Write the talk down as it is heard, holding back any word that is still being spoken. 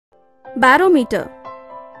Barometer,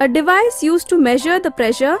 a device used to measure the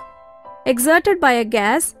pressure exerted by a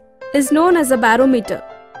gas, is known as a barometer.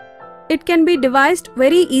 It can be devised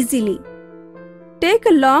very easily. Take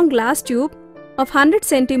a long glass tube of 100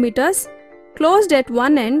 centimeters closed at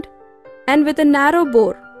one end and with a narrow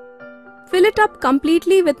bore. Fill it up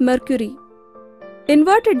completely with mercury.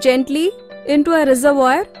 Invert it gently into a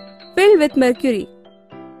reservoir filled with mercury.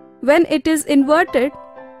 When it is inverted,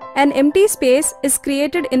 an empty space is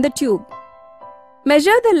created in the tube.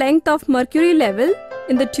 Measure the length of mercury level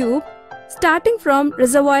in the tube starting from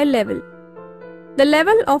reservoir level. The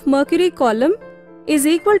level of mercury column is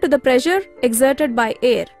equal to the pressure exerted by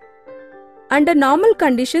air. Under normal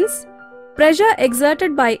conditions, pressure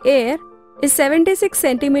exerted by air is 76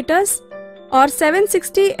 centimeters or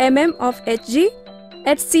 760 mm of Hg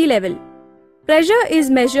at sea level. Pressure is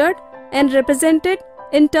measured and represented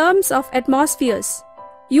in terms of atmospheres.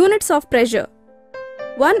 Units of pressure.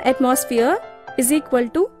 1 atmosphere is equal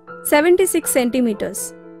to 76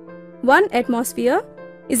 centimeters. 1 atmosphere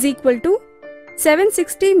is equal to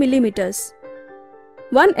 760 millimeters.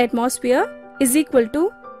 1 atmosphere is equal to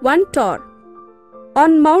 1 torr.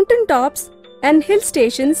 On mountain tops and hill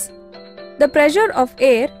stations, the pressure of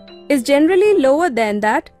air is generally lower than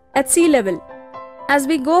that at sea level. As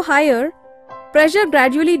we go higher, pressure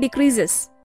gradually decreases.